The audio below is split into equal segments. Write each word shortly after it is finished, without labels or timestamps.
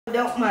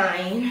Don't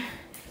mind.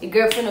 Your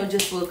girlfriend will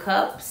just woke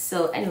up.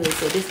 So anyway,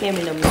 so this came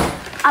in the mail.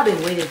 I've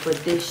been waiting for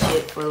this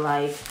shit for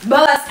like,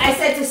 boss, I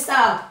said to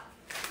stop.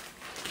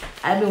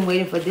 I've been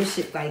waiting for this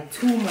shit like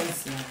 2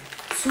 months now.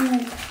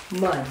 2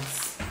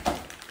 months.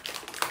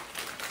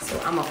 So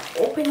I'm gonna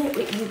open it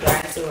with you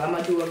guys. So I'm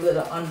gonna do a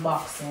little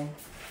unboxing.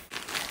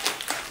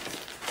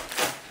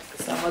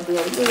 So I'm gonna do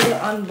a little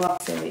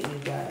unboxing with you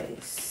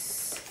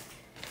guys.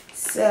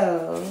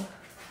 So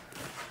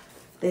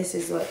this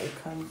is what it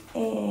comes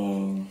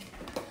in.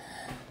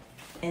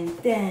 And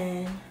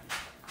then,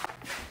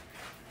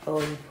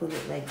 oh, you put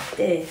it like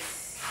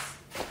this.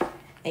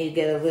 And you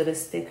get a little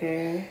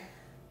sticker.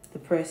 The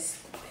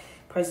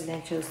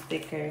presidential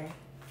sticker.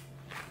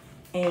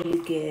 And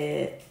you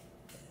get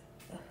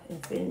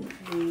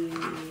Infinity.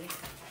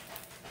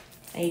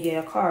 And you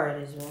get a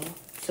card as well.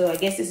 So I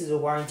guess this is a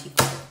warranty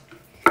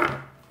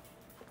card.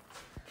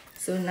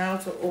 So now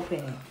to open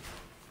it.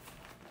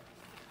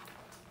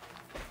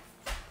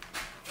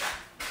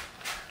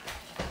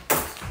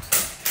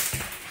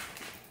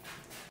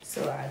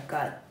 So I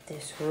got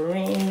this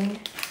ring.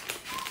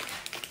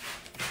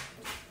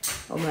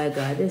 Oh my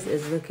god, this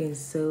is looking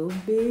so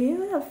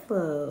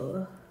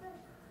beautiful.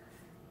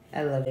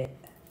 I love it.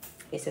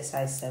 It's a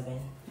size 7,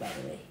 by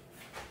the way.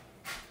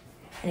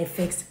 And it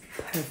fits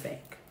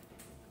perfect.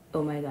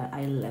 Oh my god,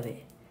 I love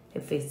it.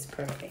 It fits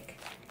perfect.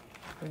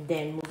 And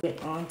then moving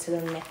on to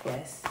the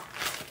necklace.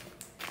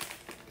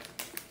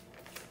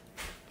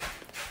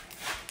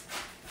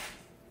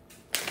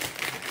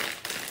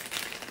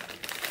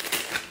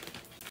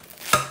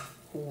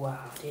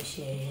 Wow, this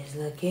shit is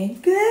looking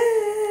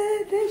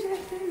good.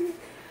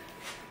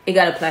 It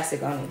got a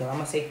plastic on it though. I'm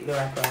gonna take the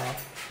wrapper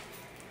off.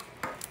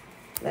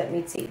 Let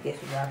me take this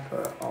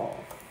wrapper off.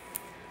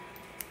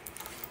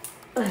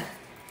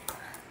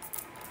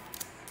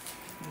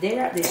 They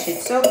wrap this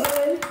shit so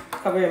good.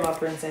 Cover it, my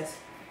princess.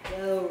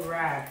 Well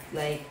wrapped,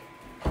 like,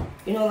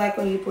 you know, like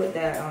when you put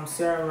that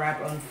saran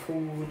wrap on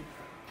food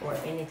or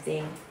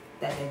anything.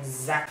 That's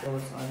exactly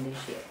what's on this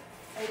shit.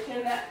 Are you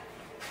sure that?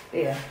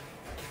 Yeah.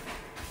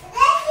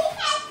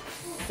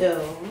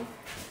 So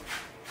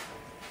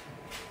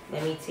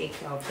let me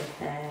take out the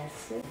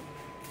plastic.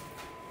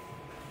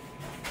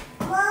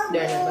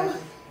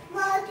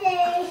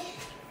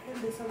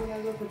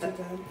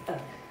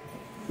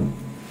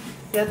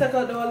 You take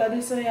out the whole of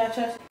this in your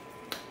chest?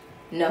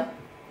 No.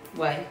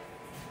 Why?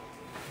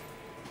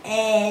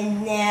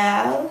 And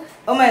now,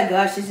 oh my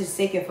gosh, this is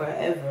taking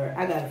forever.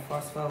 I gotta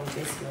fast forward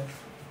this one.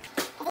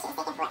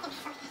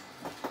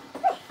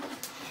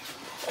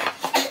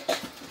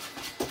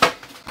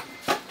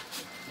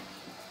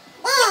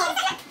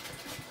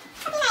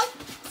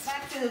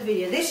 The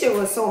video. This shit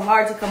was so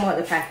hard to come out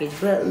the package,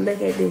 but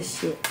look at this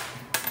shit.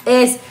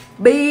 It's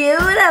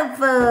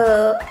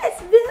beautiful.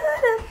 It's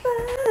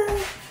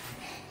beautiful.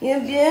 You're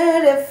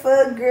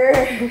beautiful,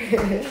 girl.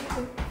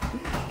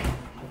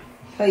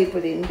 How you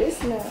put it in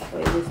this now?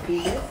 Wait, this be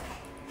this.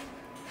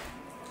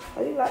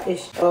 How you got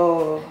this?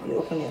 Oh, you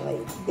open it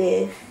like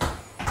this.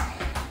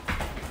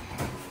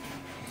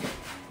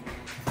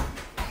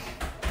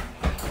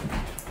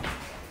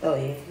 Oh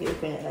yeah, you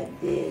open it like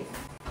this.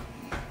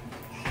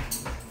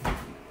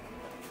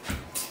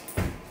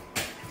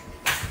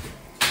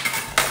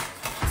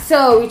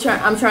 So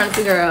I'm trying to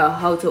figure out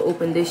how to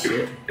open this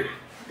shit.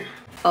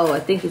 Oh, I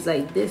think it's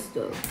like this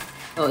though.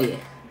 Oh yeah.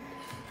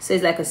 So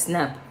it's like a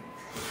snap-on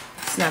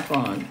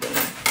thing.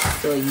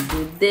 So you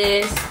do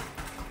this.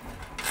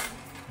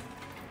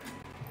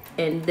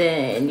 And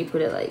then you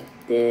put it like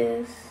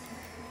this.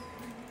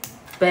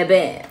 Bam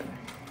bam.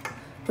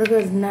 Look how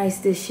nice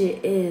this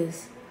shit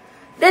is.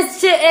 This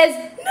shit is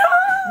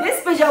no.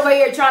 This bitch over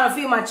here trying to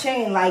feel my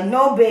chain. Like,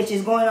 no bitch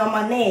is going on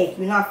my neck.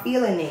 You're not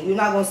feeling it. You're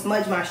not gonna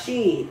smudge my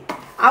shit.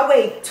 I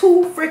wait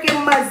 2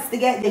 freaking months to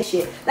get this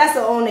shit. That's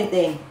the only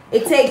thing.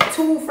 It takes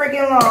 2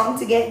 freaking long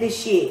to get this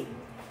shit.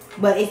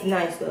 But it's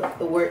nice though.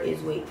 The word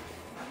is wait.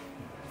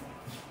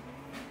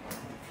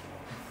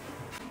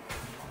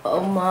 Oh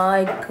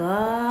my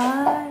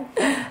god.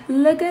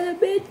 Look at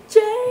the bitch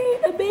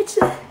chain. The bitch.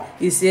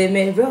 You see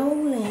me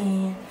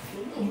rolling.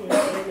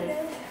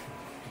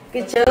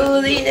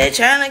 Jolie, they're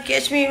trying to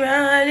catch me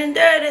riding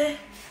dirty.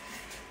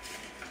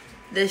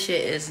 This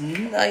shit is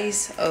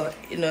nice. Oh,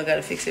 you know, I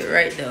gotta fix it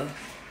right though.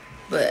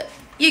 But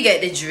you get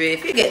the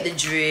drip, you get the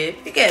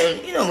drip,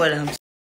 you know what I'm saying.